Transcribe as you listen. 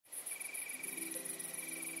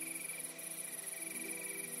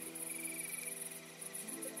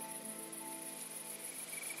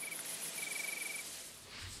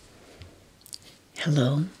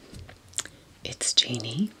Hello, it's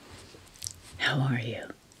Jeannie. How are you?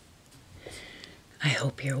 I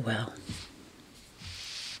hope you're well.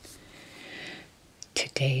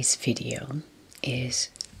 Today's video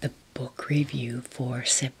is the book review for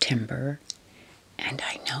September, and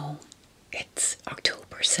I know it's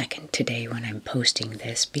October 2nd today when I'm posting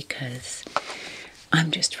this because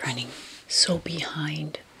I'm just running so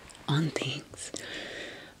behind on things.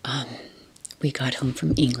 We got home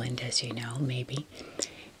from England, as you know, maybe,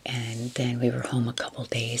 and then we were home a couple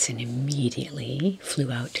days and immediately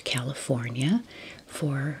flew out to California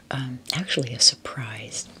for actually a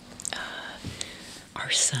surprise.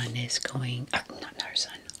 Our son is going, not our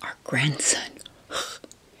son, our grandson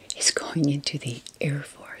is going into the Air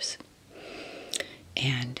Force.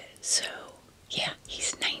 And so, yeah,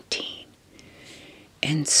 he's 19.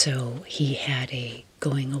 And so he had a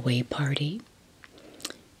going away party.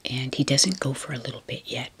 And he doesn't go for a little bit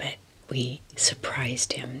yet, but we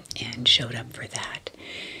surprised him and showed up for that.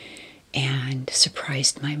 And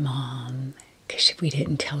surprised my mom, because we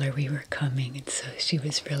didn't tell her we were coming, and so she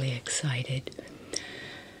was really excited.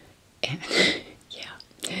 And yeah.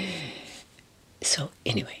 So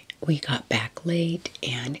anyway, we got back late,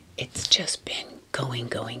 and it's just been going.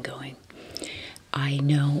 I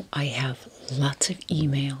know I have lots of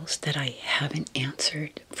emails that I haven't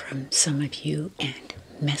answered from some of you, and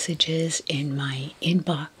messages in my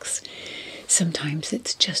inbox. Sometimes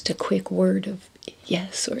it's just a quick word of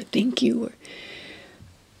yes or thank you.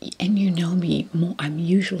 And you know me, I'm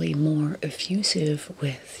usually more effusive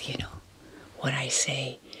with, what I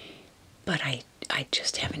say. But I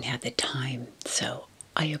just haven't had the time. So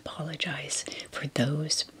I apologize for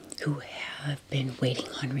those who have been waiting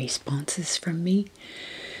on responses from me.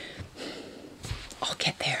 I'll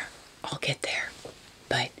get there.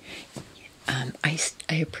 But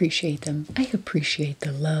I appreciate them. I appreciate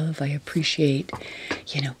the love. I appreciate,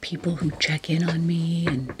 people who check in on me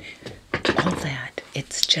and all that.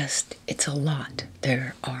 It's a lot.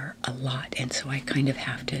 There are a lot. And so I kind of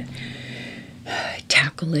have to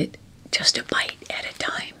tackle it just a bite at a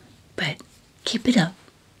time. But keep it up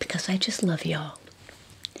because I just love y'all.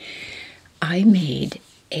 I made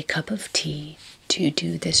a cup of tea to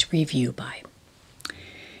do this review by.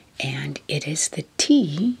 And it is the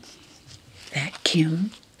tea that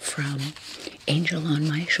Kim from Angel on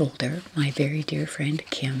My Shoulder, my very dear friend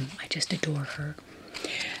Kim, I just adore her,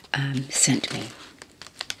 sent me.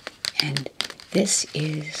 And this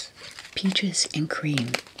is peaches and cream.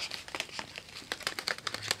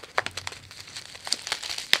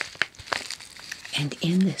 And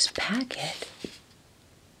in this packet,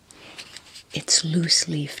 it's loose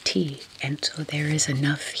leaf tea, and so there is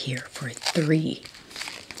enough here for 3.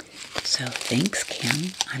 So thanks,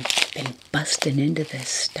 Kim. I've been busting into this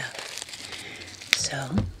stuff.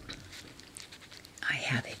 So I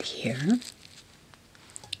have it here.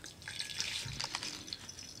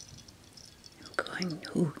 I'm going,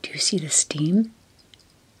 ooh, do you see the steam?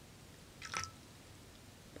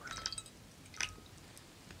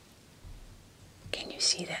 Can you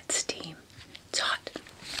see that steam? It's hot.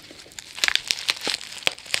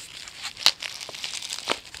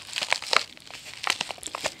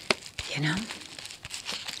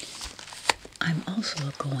 I'm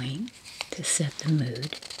also going to set the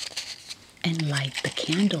mood and light the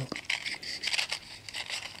candle.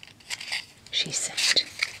 She said,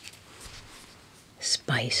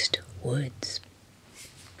 spiced woods.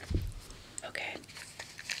 Okay.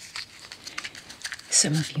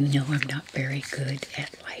 Some of you know I'm not very good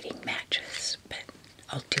at lighting matches, but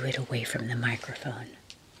I'll do it away from the microphone.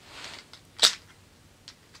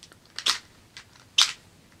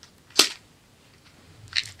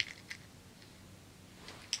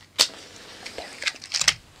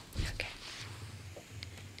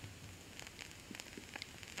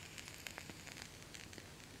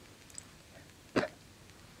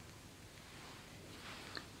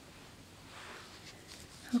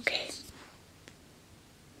 Okay.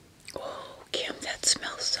 Oh, Kim, that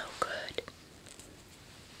smells so good.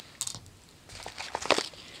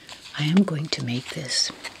 I am going to make this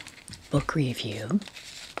book review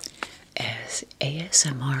as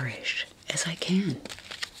ASMR-ish as I can,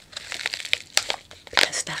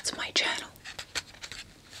 because that's my channel.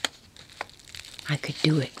 I could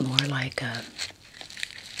do it more like a,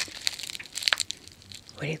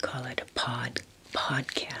 what do you call it, a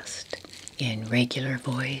podcast in regular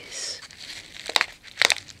voice.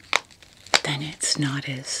 Then it's not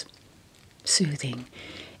as soothing.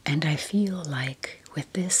 And I feel like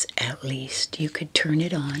with this, at least, you could turn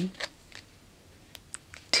it on,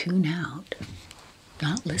 tune out,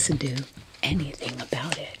 not listen to anything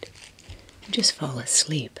about it, and just fall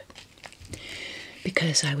asleep.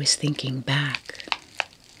 because I was thinking back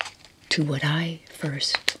to what I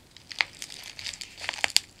first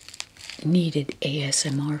needed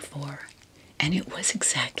ASMR for, and it was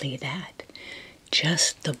exactly that.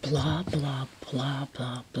 Just the blah, blah, blah,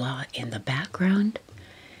 blah, blah in the background.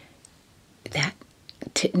 That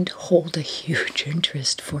didn't hold a huge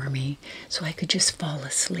interest for me, so I could just fall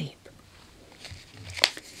asleep.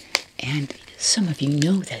 And some of you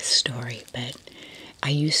know this story, but I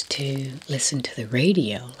used to listen to the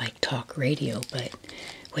radio, like talk radio, but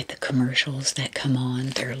with the commercials that come on,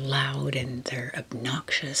 they're loud and they're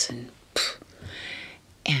obnoxious,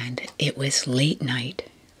 and it was late night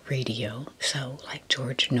radio, so like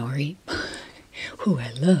George Norrie, who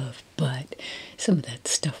I love, but some of that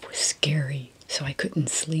stuff was scary, so I couldn't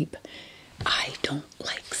sleep. I don't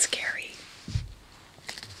like scary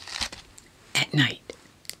at night.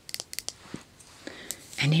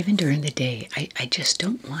 And even during the day, I just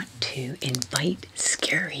don't want to invite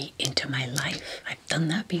scary into my life. I've done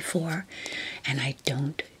that before, and I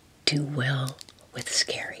don't do well with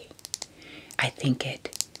scary. I think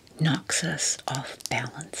it knocks us off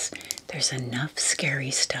balance. There's enough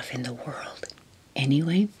scary stuff in the world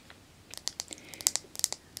anyway,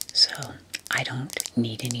 so I don't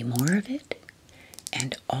need any more of it.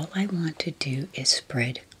 And all I want to do is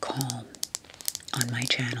spread calm on my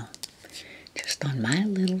channel. Just on my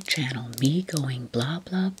little channel, me going blah,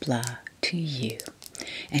 blah, blah to you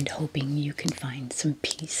and hoping you can find some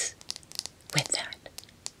peace with that.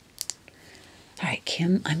 All right,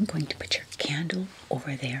 Kim, I'm going to put your candle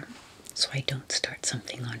over there so I don't start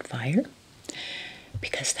something on fire,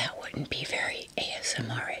 because that wouldn't be very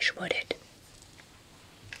ASMR-ish, would it?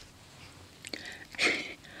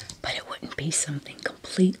 But it wouldn't be something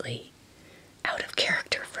completely out of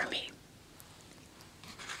character for me.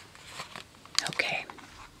 Okay.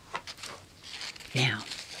 Now,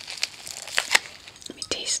 let me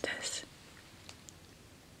taste this.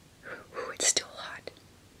 Ooh, it's still hot.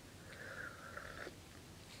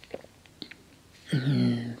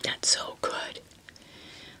 That's so good.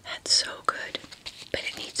 That's so good. But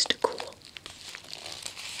it needs to cool.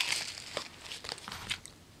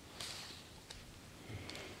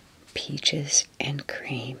 Peaches and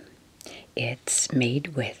cream. It's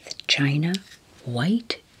made with China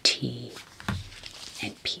white tea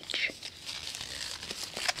and peach.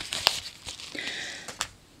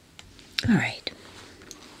 All right.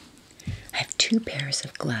 I have 2 pairs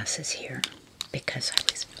of glasses here because I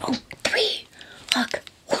was, oh, 3. Look.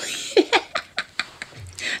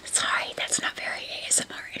 Sorry, that's not very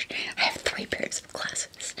ASMR-ish. I have 3 pairs of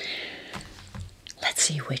glasses. Let's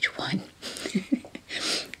see which one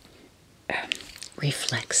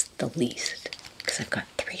reflects the least, because I've got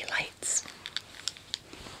 3 lights.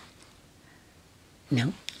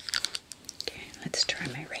 No? Okay, let's try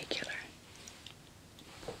my regular.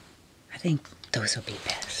 I think those will be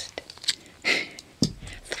best.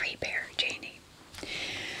 3 pair, Janie.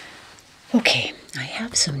 Okay, I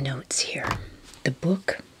have some notes here. The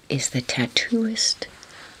book is The Tattooist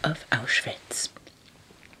of Auschwitz.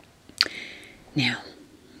 Now,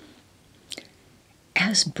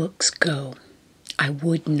 as books go, I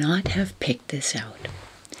would not have picked this out,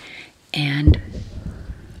 and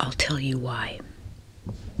I'll tell you why.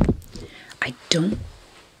 I don't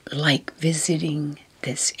like visiting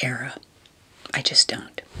this era. I just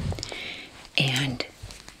don't. And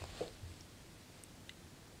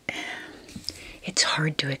it's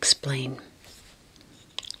hard to explain,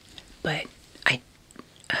 but I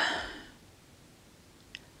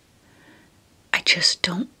just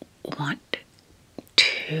don't want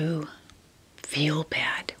to feel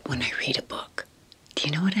bad when I read a book. Do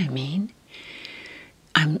you know what I mean?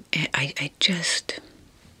 I just,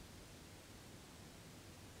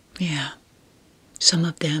 yeah. Some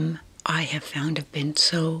of them I have found have been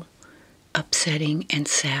so upsetting and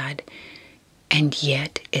sad, and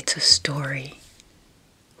yet it's a story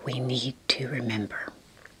we need to remember.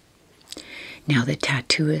 Now, The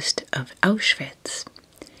Tattooist of Auschwitz,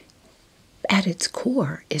 at its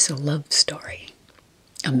core, is a love story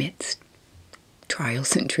amidst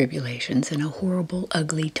trials and tribulations and a horrible,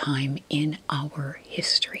 ugly time in our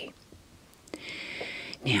history.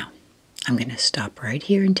 Now, I'm going to stop right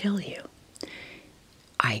here and tell you,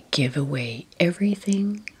 I give away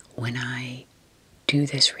everything when I do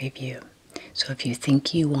this review. So if you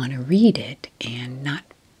think you want to read it and not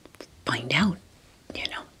find out, you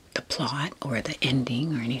know, the plot or the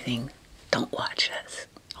ending or anything, don't watch this,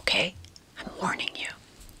 okay? I'm warning you.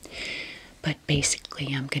 But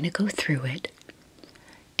basically, I'm going to go through it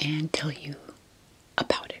and tell you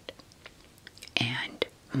about it and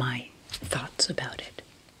my thoughts about it.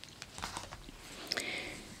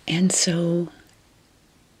 And so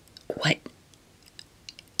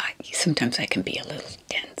sometimes I can be a little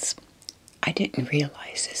dense. I didn't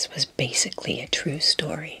realize this was basically a true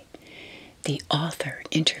story. The author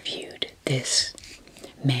interviewed this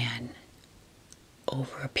man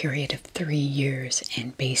over a period of 3 years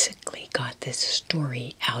and basically got this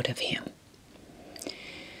story out of him.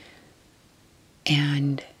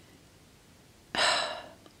 And,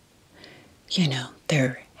 you know,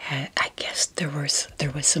 I guess there was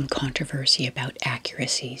some controversy about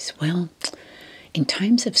accuracies. Well, in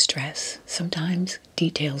times of stress, sometimes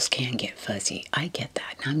details can get fuzzy. I get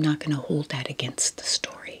that, and I'm not going to hold that against the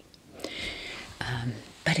story.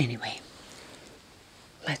 But anyway,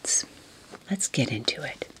 let's get into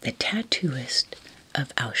it. The Tattooist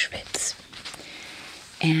of Auschwitz.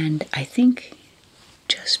 And I think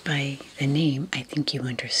just by the name, I think you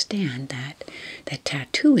understand that the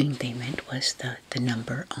tattooing they meant was the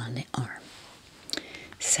number on the arm.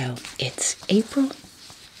 So it's April.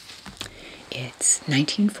 It's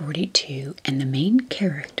 1942, and the main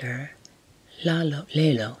character,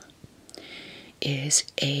 Lelo, is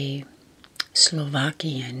a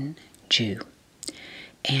Slovakian Jew.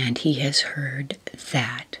 And he has heard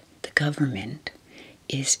that the government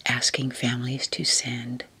is asking families to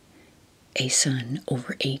send a son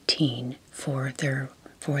over 18 for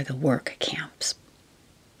the work camps.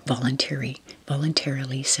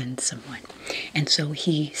 Voluntarily send someone. And so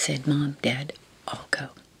he said, "Mom, Dad, I'll go,"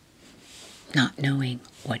 not knowing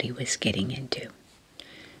what he was getting into.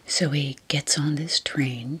 So he gets on this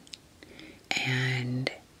train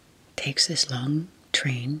and takes this long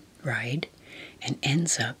train ride and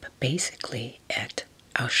ends up basically at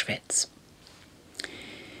Auschwitz.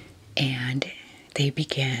 And they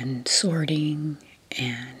began sorting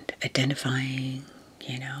and identifying,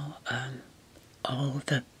 all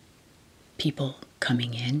the people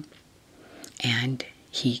coming in. And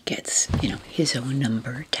he gets, his own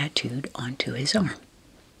number tattooed onto his arm.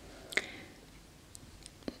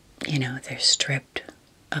 They're stripped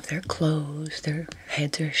of their clothes, their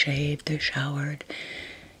heads are shaved, they're showered,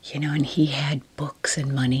 and he had books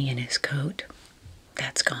and money in his coat.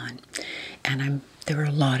 That's gone. And there were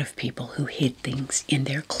a lot of people who hid things in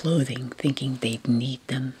their clothing thinking they'd need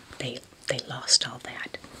them. They lost all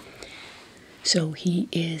that. So he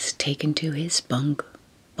is taken to his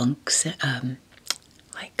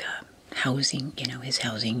housing, his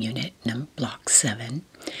housing unit, block 7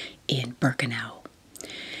 in Birkenau.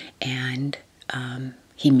 And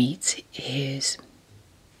he meets his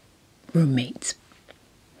roommates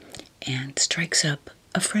and strikes up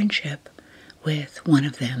a friendship with one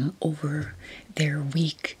of them over their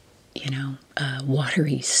weak,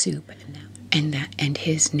 watery soup. And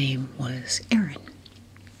his name was Aaron.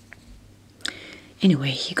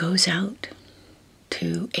 Anyway, he goes out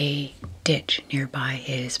to a ditch nearby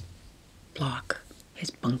his block,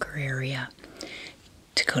 his bunker area,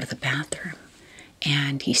 to go to the bathroom.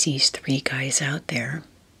 And he sees 3 guys out there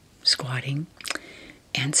squatting,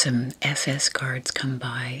 and some SS guards come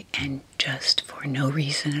by and just for no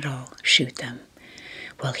reason at all shoot them.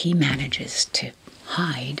 Well, he manages to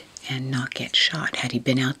hide and not get shot. Had he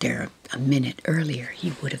been out there a minute earlier,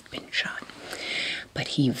 he would have been shot. But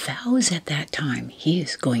he vows at that time he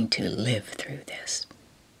is going to live through this.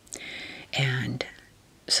 And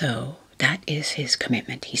so that is his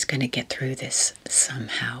commitment. He's going to get through this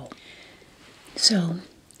somehow. So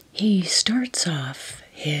he starts off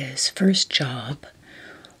his first job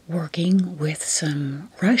working with some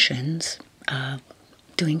Russians,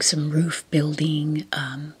 doing some roof building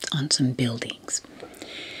on some buildings.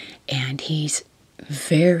 And he's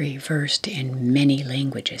very versed in many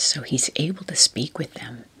languages, so he's able to speak with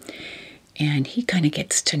them. And he kind of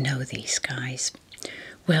gets to know these guys.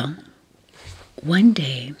 Well, one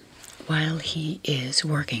day, while he is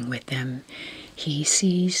working with them, he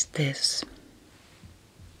sees this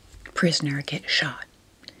prisoner get shot.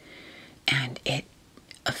 And it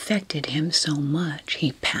affected him so much,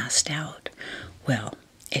 he passed out. Well,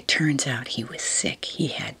 it turns out he was sick. He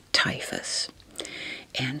had typhus.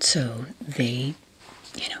 And so they,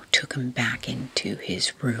 took him back into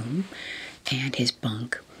his room and his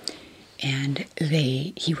bunk. And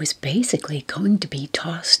he was basically going to be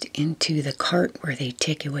tossed into the cart where they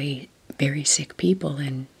take away very sick people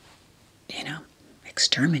and,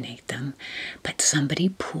 exterminate them. But somebody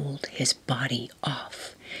pulled his body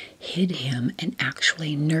off, hid him, and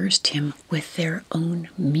actually nursed him with their own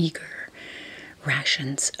meager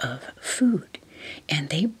rations of food. And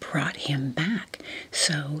they brought him back.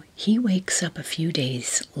 So he wakes up a few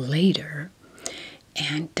days later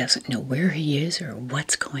and doesn't know where he is or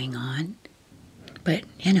what's going on. But,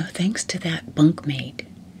 thanks to that bunkmate,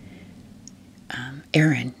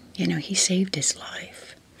 Aaron, he saved his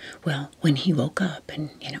life. Well, when he woke up,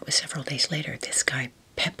 and it was several days later, this guy,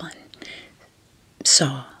 Pepin,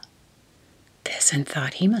 saw this and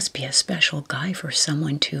thought he must be a special guy for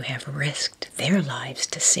someone to have risked their lives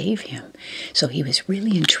to save him. So he was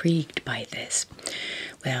really intrigued by this.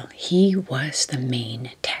 Well, he was the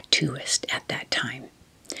main tattooist at that time.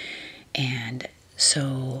 And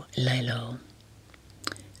so Lalo,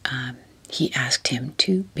 he asked him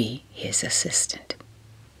to be his assistant.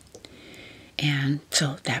 And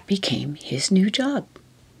so that became his new job,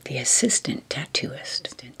 the assistant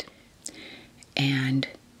tattooist. And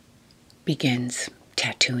begins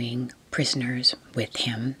tattooing prisoners with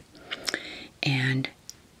him. And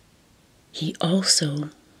he also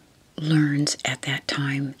learns at that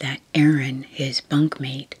time that Aaron, his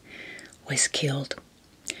bunkmate, was killed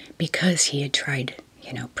because he had tried,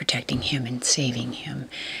 protecting him and saving him.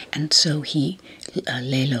 And so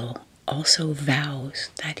Lalo also vows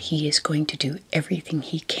that he is going to do everything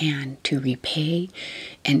he can to repay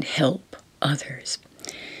and help others.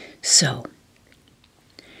 So,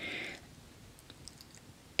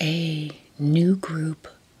 a new group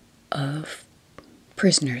of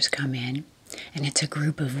prisoners come in, and it's a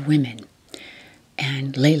group of women.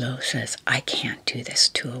 And Lalo says, I can't do this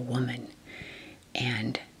to a woman.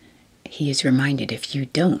 And he is reminded, if you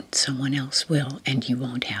don't, someone else will, and you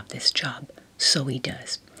won't have this job. So he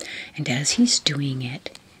does. And as he's doing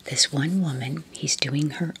it, this one woman, he's doing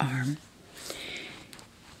her arm,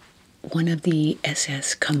 one of the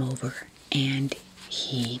SS come over, and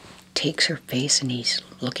he takes her face, and he's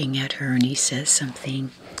looking at her, and he says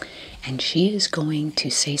something, and she is going to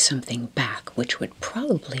say something back, which would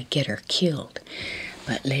probably get her killed.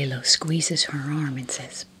 But Lalo squeezes her arm and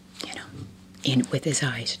says, with his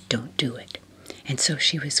eyes, don't do it. And so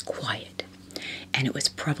she was quiet. And it was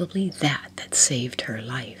probably that saved her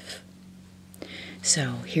life.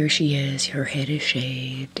 So here she is, her head is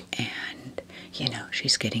shaved, and,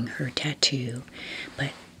 she's getting her tattoo.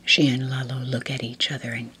 But she and Lalo look at each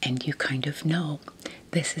other, and you kind of know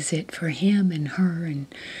this is it for him and her, and,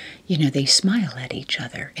 they smile at each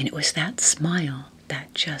other. And it was that smile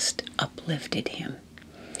that just uplifted him.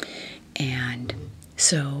 And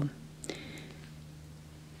so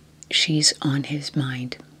she's on his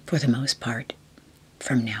mind for the most part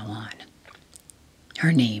from now on.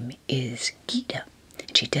 Her name is Gita.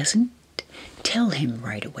 And she doesn't tell him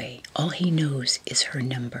right away. All he knows is her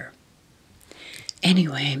number.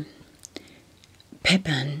 Anyway,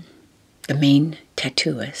 Pepin, the main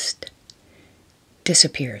tattooist,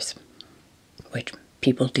 disappears, which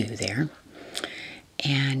people do there.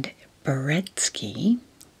 And Beretsky,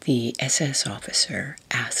 the SS officer,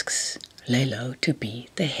 asks Lalo to be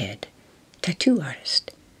the head tattoo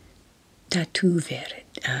artist.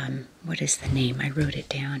 What is the name? I wrote it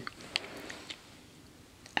down.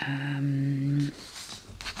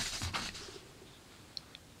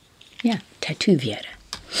 Tattooist.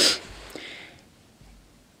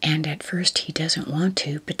 And at first he doesn't want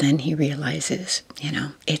to, but then he realizes,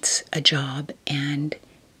 it's a job, and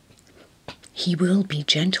he will be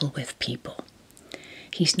gentle with people.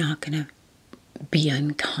 He's not going to be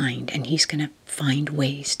unkind, and he's going to find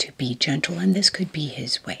ways to be gentle, and this could be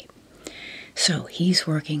his way. So he's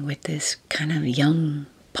working with this kind of young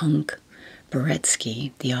punk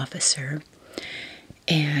Beretsky, the officer,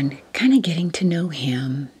 and kind of getting to know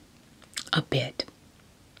him a bit.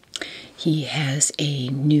 He has a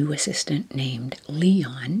new assistant named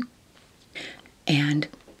Leon, and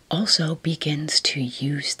also begins to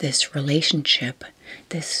use this relationship,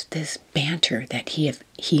 this banter that he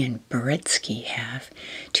and Beretsky have,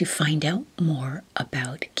 to find out more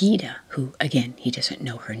about Gita, who, again, he doesn't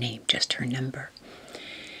know her name, just her number.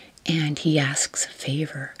 And he asks a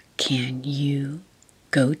favor. Can you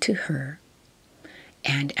go to her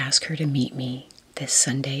and ask her to meet me this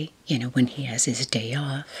Sunday, when he has his day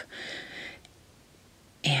off?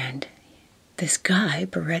 And this guy,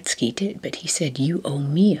 Beretsky, did, but he said, you owe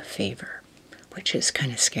me a favor, which is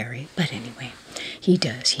kind of scary. But anyway, he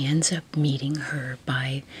does. He ends up meeting her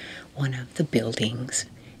by one of the buildings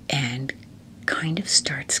and kind of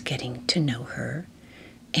starts getting to know her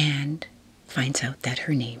and finds out that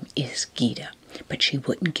her name is Gita, but she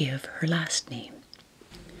wouldn't give her last name.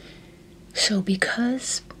 So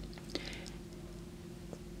because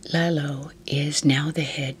Lalo is now the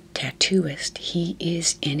head tattooist, he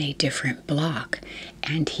is in a different block,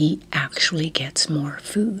 and he actually gets more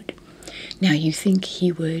food. Now you think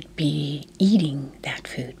he would be eating that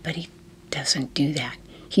food, but he doesn't do that.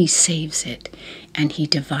 He saves it, and he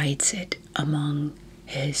divides it among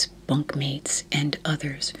his bunkmates and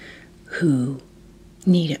others who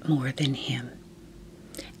need it more than him.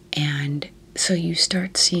 And so you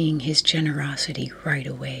start seeing his generosity right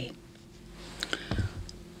away.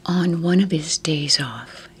 On one of his days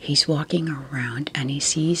off, he's walking around and he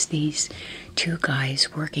sees these two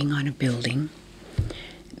guys working on a building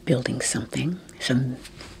something, some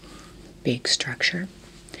big structure,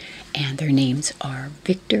 and their names are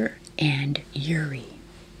Victor and Yuri.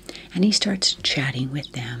 And he starts chatting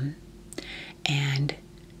with them, and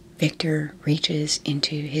Victor reaches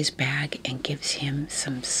into his bag and gives him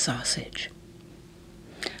some sausage,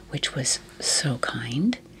 which was so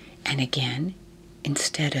kind. And again,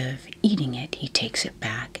 instead of eating it, he takes it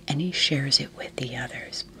back and he shares it with the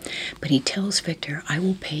others. But he tells Victor, I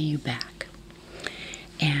will pay you back,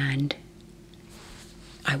 and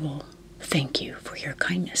I will thank you for your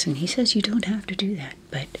kindness. And he says, you don't have to do that,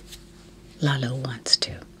 but Lalo wants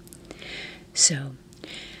to. So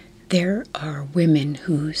there are women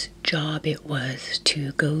whose job it was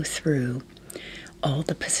to go through all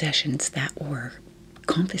the possessions that were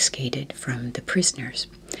confiscated from the prisoners.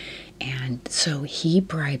 And so he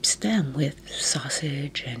bribes them with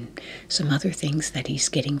sausage and some other things that he's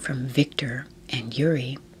getting from Victor and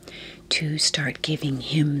Yuri to start giving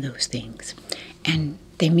him those things. And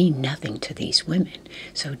they mean nothing to these women.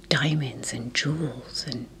 So diamonds and jewels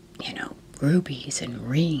and, rubies and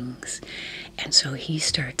rings. And so he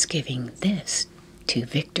starts giving this to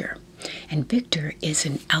Victor. And Victor is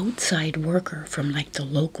an outside worker from like the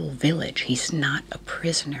local village. He's not a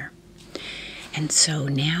prisoner. And so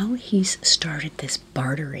now he's started this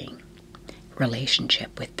bartering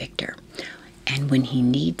relationship with Victor. And when he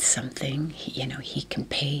needs something, he can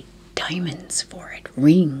pay diamonds for it,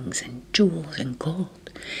 rings and jewels and gold.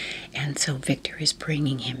 And so Victor is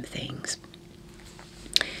bringing him things.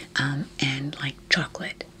 And like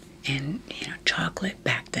chocolate. And, chocolate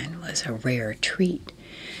back then was a rare treat.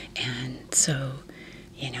 And so,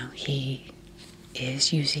 he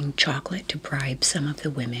is using chocolate to bribe some of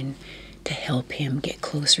the women to help him get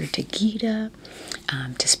closer to Gita,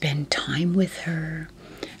 to spend time with her.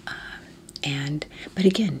 But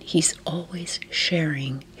again, he's always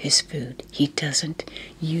sharing his food. He doesn't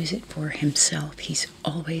use it for himself. He's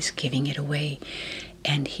always giving it away.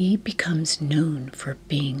 And he becomes known for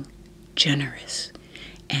being generous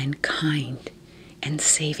and kind and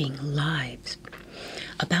saving lives.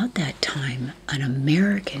 About that time, an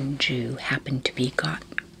American Jew happened to be caught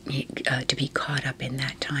up in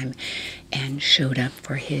that time and showed up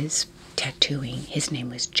for his tattooing. His name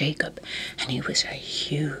was Jacob, and he was a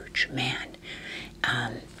huge man.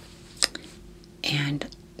 And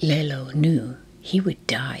Lelo knew he would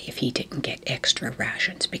die if he didn't get extra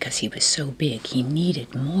rations because he was so big. He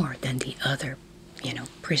needed more than the other,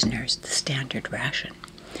 prisoners, the standard ration.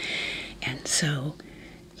 And so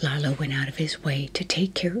Lalo went out of his way to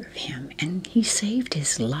take care of him, and he saved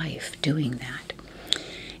his life doing that.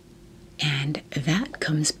 And that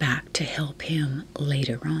comes back to help him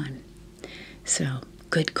later on. So,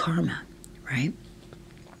 good karma, right?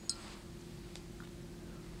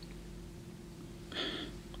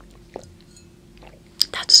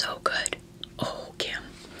 That's so good. Oh, Kim.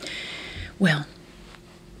 Well,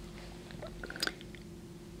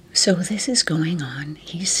 so this is going on.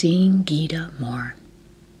 He's seeing Gita more,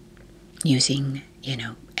 using,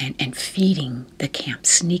 and feeding the camp,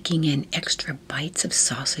 sneaking in extra bites of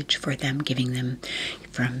sausage for them, giving them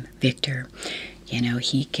from Victor.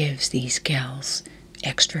 He gives these gals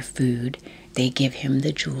extra food. They give him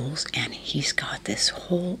the jewels, and he's got this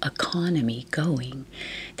whole economy going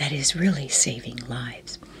that is really saving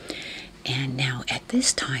lives. And now at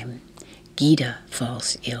this time, Gita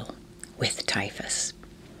falls ill with typhus.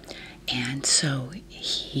 And so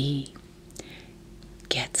he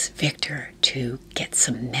gets Victor to get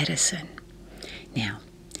some medicine. Now,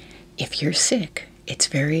 if you're sick, it's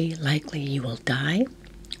very likely you will die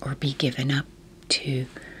or be given up to,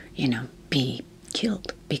 be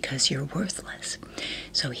killed because you're worthless.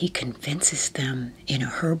 So he convinces them,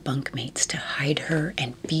 her bunkmates, to hide her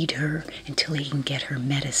and feed her until he can get her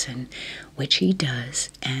medicine, which he does,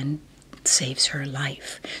 and saves her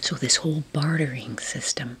life. So this whole bartering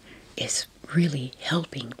system is really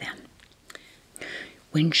helping them.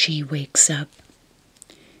 When she wakes up,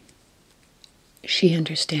 she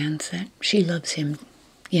understands that she loves him.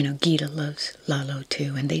 Gita loves Lalo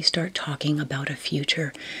too, and they start talking about a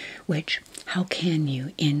future, which, how can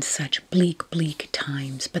you in such bleak, bleak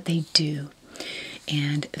times? But they do.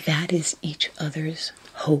 And that is each other's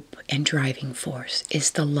hope and driving force,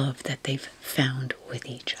 is the love that they've found with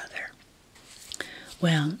each other.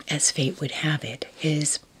 Well, as fate would have it,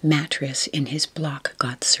 his mattress in his block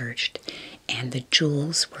got searched, and the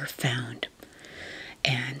jewels were found.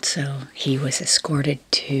 And so he was escorted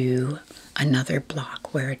to another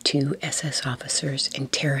block where 2 SS officers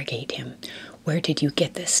interrogate him. Where did you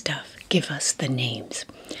get this stuff? Give us the names.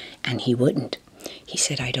 And he wouldn't. He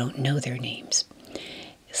said, I don't know their names.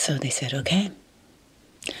 So they said, okay.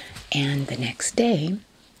 And the next day,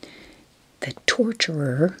 the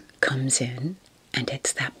torturer comes in, and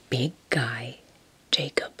it's that big guy,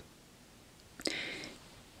 Jacob.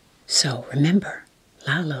 So remember,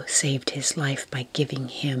 Lalo saved his life by giving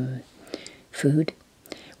him food.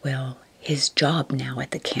 Well, his job now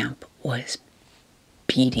at the camp was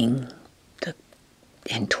beating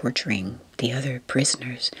and torturing the other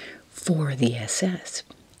prisoners for the SS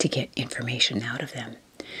to get information out of them.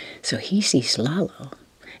 So he sees Lalo,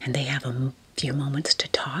 and they have a few moments to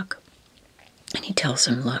talk. And he tells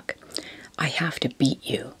him, look, I have to beat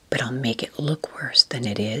you, but I'll make it look worse than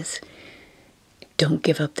it is. Don't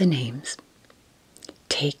give up the names.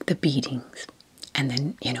 Take the beatings, and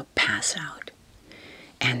then, pass out.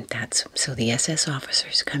 And so the SS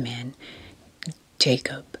officers come in.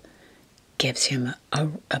 Jacob gives him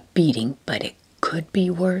a beating, but it could be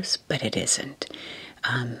worse, but it isn't.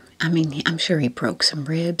 I'm sure he broke some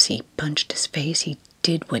ribs, he punched his face, he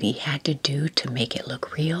did what he had to do to make it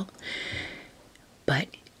look real. But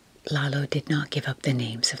Lalo did not give up the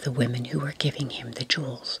names of the women who were giving him the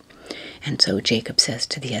jewels. And so Jacob says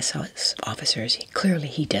to the SS officers, clearly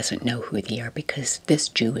he doesn't know who they are because this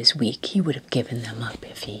Jew is weak. He would have given them up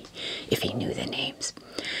if he knew the names.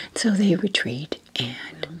 So they retreat,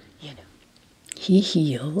 and he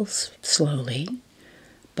heals slowly,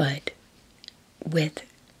 but with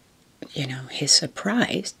his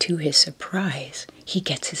surprise, he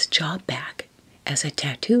gets his job back as a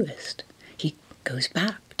tattooist. He goes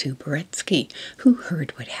back to Beretsky, who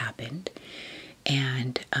heard what happened,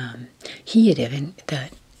 and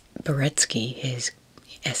Beretsky, his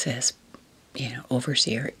SS,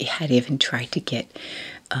 overseer, had even tried to get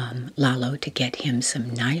Lalo to get him some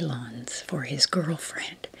nylons for his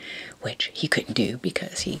girlfriend, which he couldn't do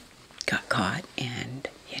because he got caught, and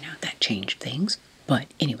that changed things. But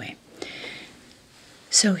anyway,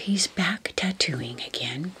 so he's back tattooing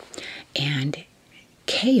again, and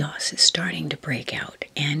chaos is starting to break out,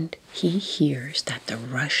 and he hears that the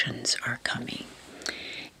Russians are coming.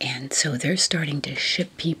 And so they're starting to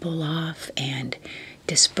ship people off and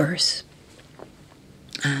disperse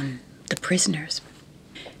the prisoners.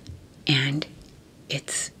 And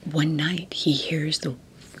it's one night he hears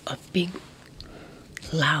a big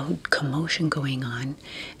loud commotion going on,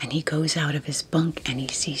 and he goes out of his bunk and he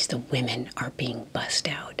sees the women are being bussed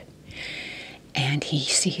out. And he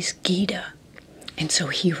sees Gita. And so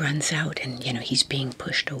he runs out, and he's being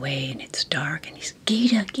pushed away, and it's dark, and he's,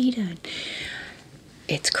 Gita, Gita.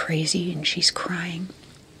 It's crazy, and she's crying.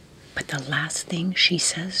 But the last thing she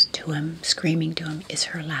says to him, screaming to him, is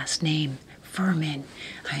her last name, Furman.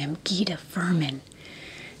 I am Gita Furman.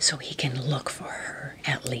 So he can look for her,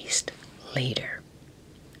 at least, later.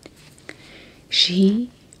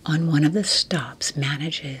 She, on one of the stops,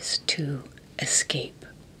 manages to escape.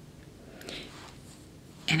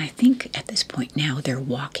 And I think at this point now they're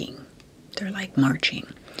walking. They're like marching.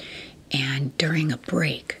 And during a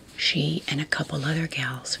break, she and a couple other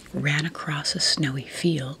gals ran across a snowy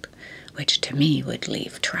field, which to me would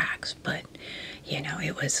leave tracks. But,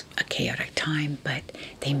 it was a chaotic time. But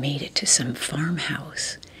they made it to some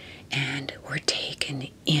farmhouse and were taken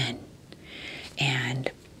in. And,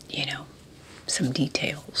 some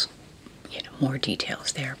details. More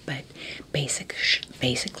details there, but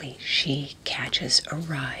basically she catches a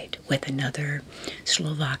ride with another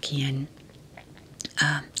Slovakian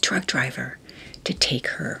truck driver to take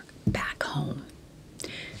her back home.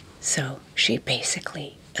 So she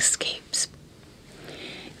basically escapes,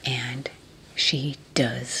 and she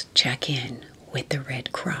does check in with the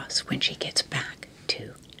Red Cross when she gets back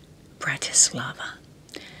to Bratislava.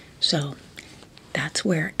 So that's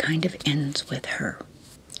where it kind of ends with her.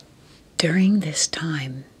 During this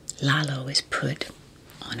time, Lalo is put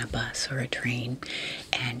on a bus or a train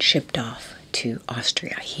and shipped off to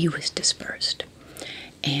Austria. He was dispersed,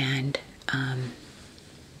 and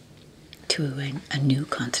to a new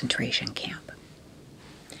concentration camp.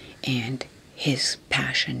 And his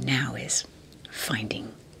passion now is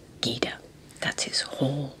finding Gita. That's his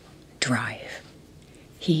whole drive.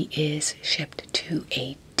 He is shipped to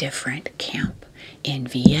a different camp in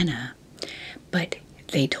Vienna, but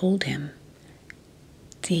they told him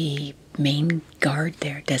the main guard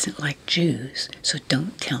there doesn't like Jews, so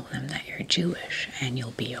don't tell them that you're Jewish and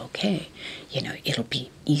you'll be okay. It'll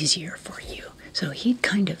be easier for you. So he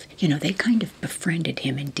kind of, they kind of befriended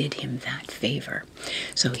him and did him that favor.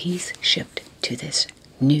 So he's shipped to this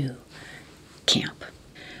new camp.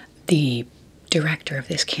 The director of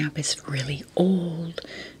this camp is really old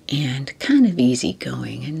and kind of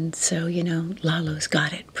easygoing, and so, Lalo's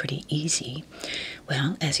got it pretty easy.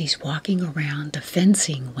 Well, as he's walking around the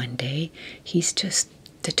fencing one day, he's just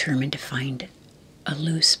determined to find a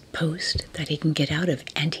loose post that he can get out of,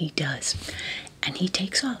 and he does. And he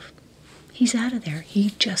takes off. He's out of there.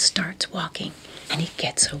 He just starts walking, and he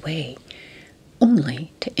gets away,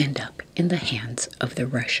 only to end up in the hands of the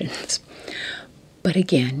Russians. But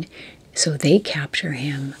again, so they capture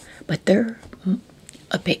him, but they're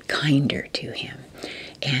a bit kinder to him.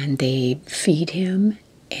 And they feed him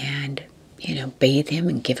and, bathe him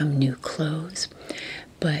and give him new clothes.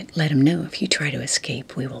 But let him know, if you try to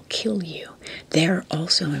escape, we will kill you. They're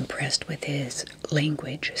also impressed with his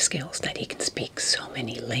language skills, that he can speak so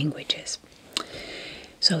many languages.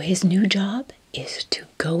 So his new job is to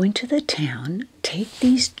go into the town, take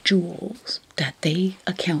these jewels that they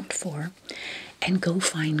account for, and go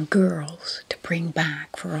find girls to bring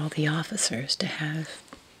back for all the officers to have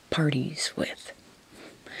parties with.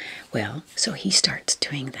 Well, so he starts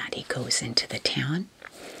doing that. He goes into the town,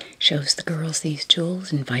 shows the girls these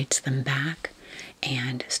jewels, invites them back,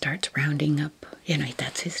 and starts rounding up.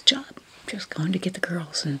 That's his job, just going to get the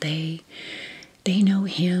girls. And they know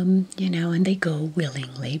him, and they go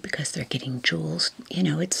willingly because they're getting jewels.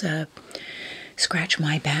 It's a scratch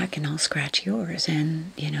my back and I'll scratch yours.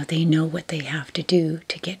 And, they know what they have to do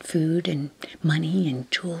to get food and money and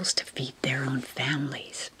jewels to feed their own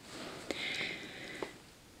families.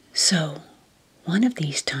 So one of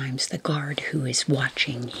these times, the guard who is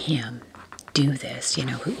watching him do this,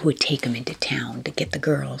 who would take him into town to get the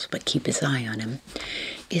girls but keep his eye on him,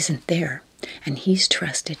 isn't there. And he's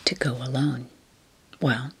trusted to go alone.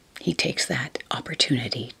 Well, he takes that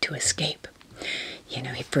opportunity to escape.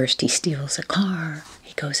 First he steals a car.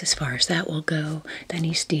 He goes as far as that will go. Then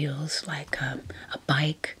he steals like a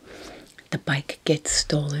bike. The bike gets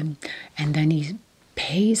stolen. And then he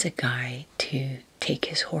pays a guy to take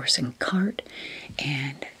his horse and cart.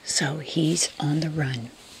 And so he's on the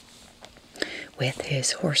run with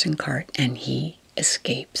his horse and cart, and he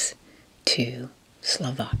escapes to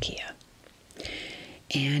Slovakia.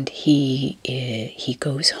 And he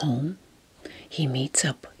goes home. He meets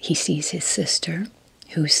up. He sees his sister,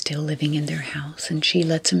 who's still living in their house, and she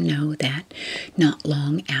lets him know that not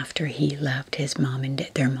long after he left,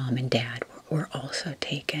 their mom and dad were also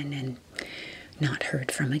taken and not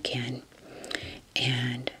heard from again.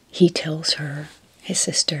 And he tells her, his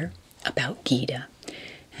sister, about Gita.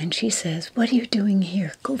 And she says, "What are you doing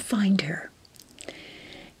here? Go find her."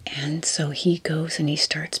 And so he goes and he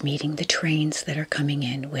starts meeting the trains that are coming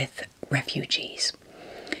in with refugees.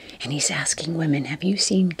 And he's asking women, "Have you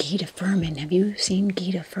seen Gita Furman? Have you seen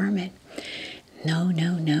Gita Furman?" "No,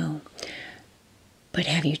 no, no." "But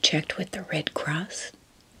have you checked with the Red Cross?"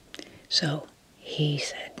 So he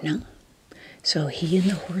said no. So he and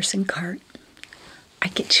the horse and cart, I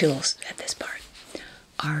get chills at this part,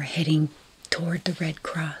 are heading toward the Red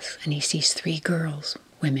Cross. And he sees 3 girls,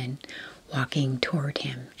 women, walking toward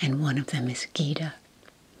him. And one of them is Gita.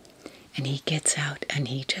 And he gets out and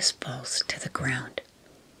he just falls to the ground.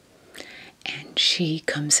 And she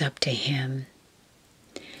comes up to him,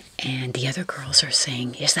 and the other girls are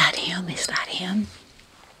saying, "Is that him? Is that him?"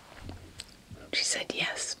 She said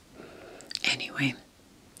yes. Anyway,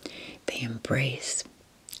 they embrace,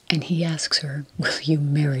 and he asks her, "Will you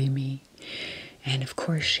marry me?" And of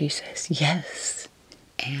course she says yes.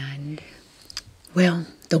 And well,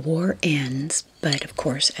 the war ends, but of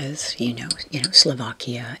course, as you know,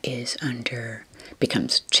 Slovakia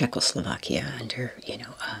becomes Czechoslovakia under,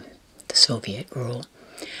 the Soviet rule.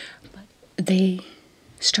 But they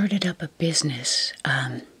started up a business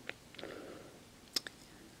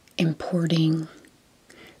importing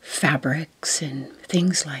fabrics and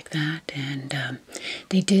things like that, and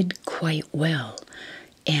they did quite well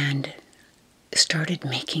and started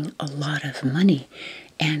making a lot of money.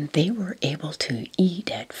 And they were able to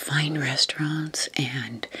eat at fine restaurants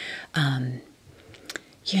and,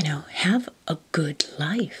 have a good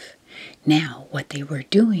life. Now, what they were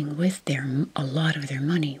doing with a lot of their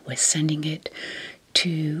money was sending it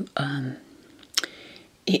to,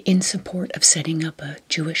 in support of setting up a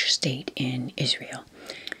Jewish state in Israel.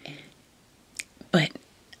 But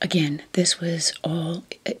again, this was all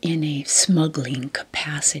in a smuggling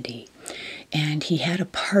capacity. And he had a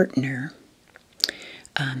partner,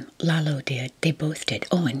 Lalo did, they both did.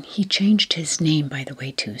 Oh, and he changed his name, by the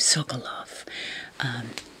way, to Sokolov.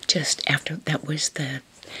 Just after, that was the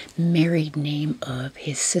married name of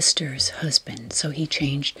his sister's husband. So he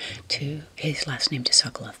changed his last name to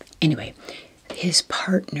Sokolov. Anyway, his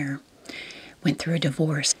partner went through a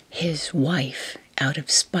divorce. His wife, out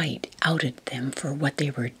of spite, outed them for what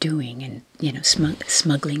they were doing and,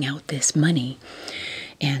 smuggling out this money.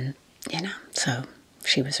 And, so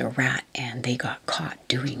she was a rat and they got caught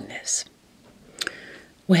doing this.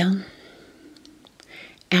 Well,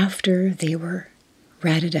 after they were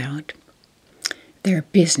ratted out, their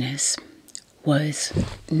business was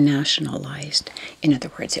nationalized. In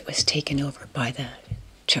other words, it was taken over by the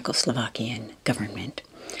Czechoslovakian government.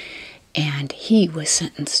 And he was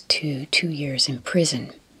sentenced to 2 years in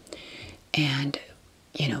prison. And,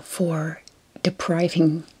 for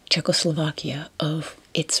depriving Czechoslovakia of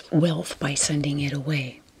its wealth by sending it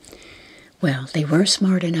away. Well, they were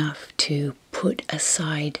smart enough to put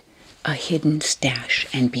aside a hidden stash,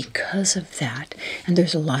 and because of that, and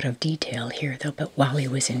there's a lot of detail here though, but while he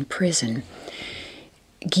was in prison,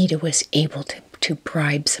 Gita was able to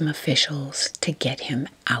bribe some officials to get him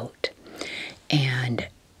out. And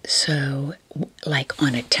so, like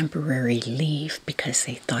on a temporary leave, because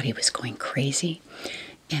they thought he was going crazy,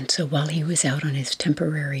 and so while he was out on his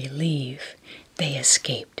temporary leave, they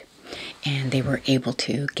escaped. And they were able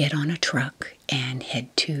to get on a truck and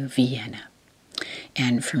head to Vienna.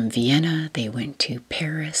 And from Vienna, they went to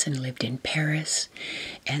Paris and lived in Paris.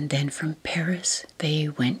 And then from Paris, they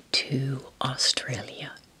went to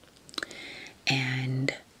Australia.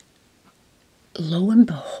 And lo and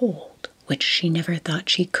behold, which she never thought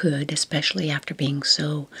she could, especially after being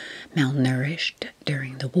so malnourished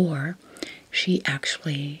during the war, she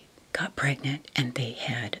actually got pregnant and they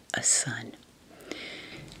had a son.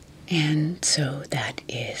 And so that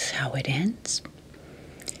is how it ends.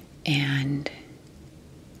 And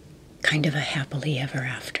kind of a happily ever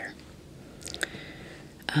after.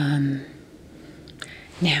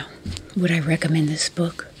 Now, would I recommend this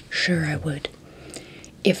book? Sure, I would.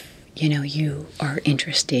 If, you are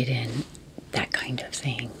interested in that kind of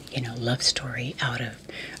thing, love story out of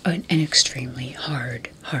an extremely hard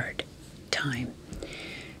time.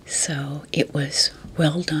 So it was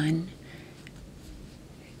well done.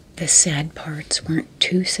 The sad parts weren't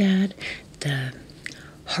too sad. The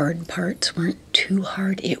hard parts weren't too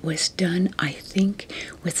hard. It was done, I think,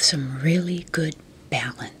 with some really good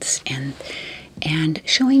balance and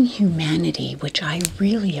showing humanity, which I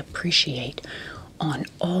really appreciate on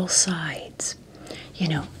all sides.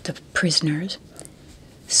 The prisoners,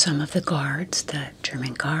 some of the guards, the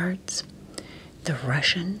German guards, the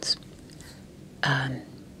Russians,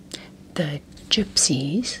 the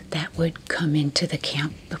gypsies that would come into the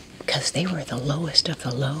camp because they were the lowest of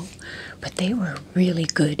the low, but they were really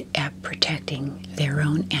good at protecting their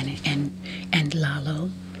own and Lalo.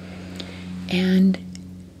 And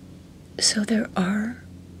so there are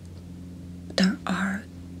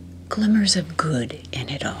glimmers of good in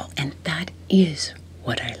it all, and that is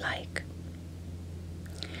what I like.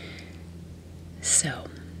 So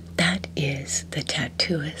that is the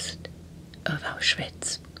Tattooist of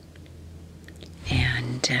Auschwitz.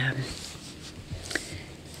 And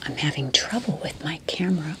I'm having trouble with my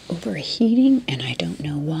camera overheating, and I don't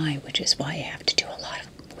know why, which is why I have to do a lot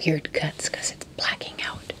of weird cuts because it's blacking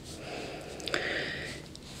out.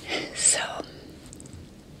 So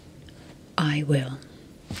I will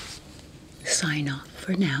sign off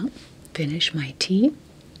for now, finish my tea,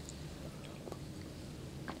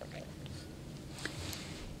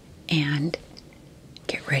 and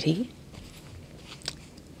get ready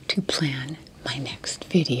to plan my next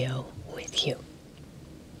video with you.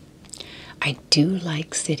 I do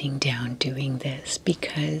like sitting down doing this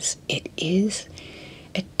because it is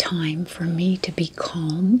a time for me to be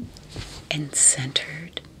calm and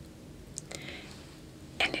centered.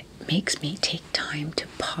 And it makes me take time to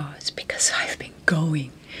pause because I've been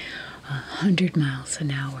going 100 miles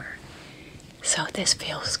an hour. So this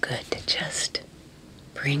feels good to just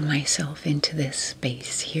bring myself into this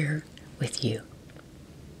space here with you.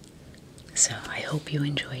 So I hope you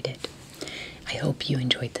enjoyed it. I hope you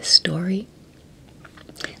enjoyed the story.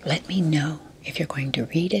 Let me know if you're going to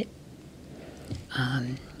read it.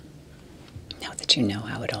 Now that you know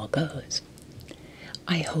how it all goes.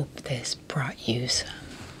 I hope this brought you some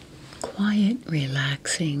quiet,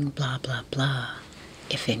 relaxing, blah, blah, blah,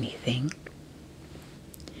 if anything.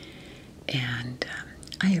 And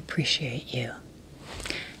I appreciate you.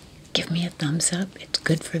 Give me a thumbs up. It's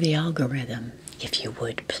good for the algorithm, if you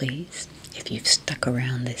would, please, if you've stuck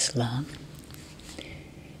around this long.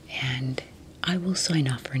 And I will sign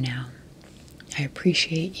off for now. I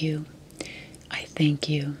appreciate you. I thank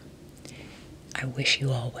you. I wish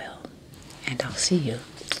you all well. And I'll see you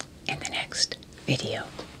in the next video.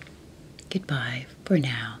 Goodbye for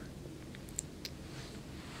now.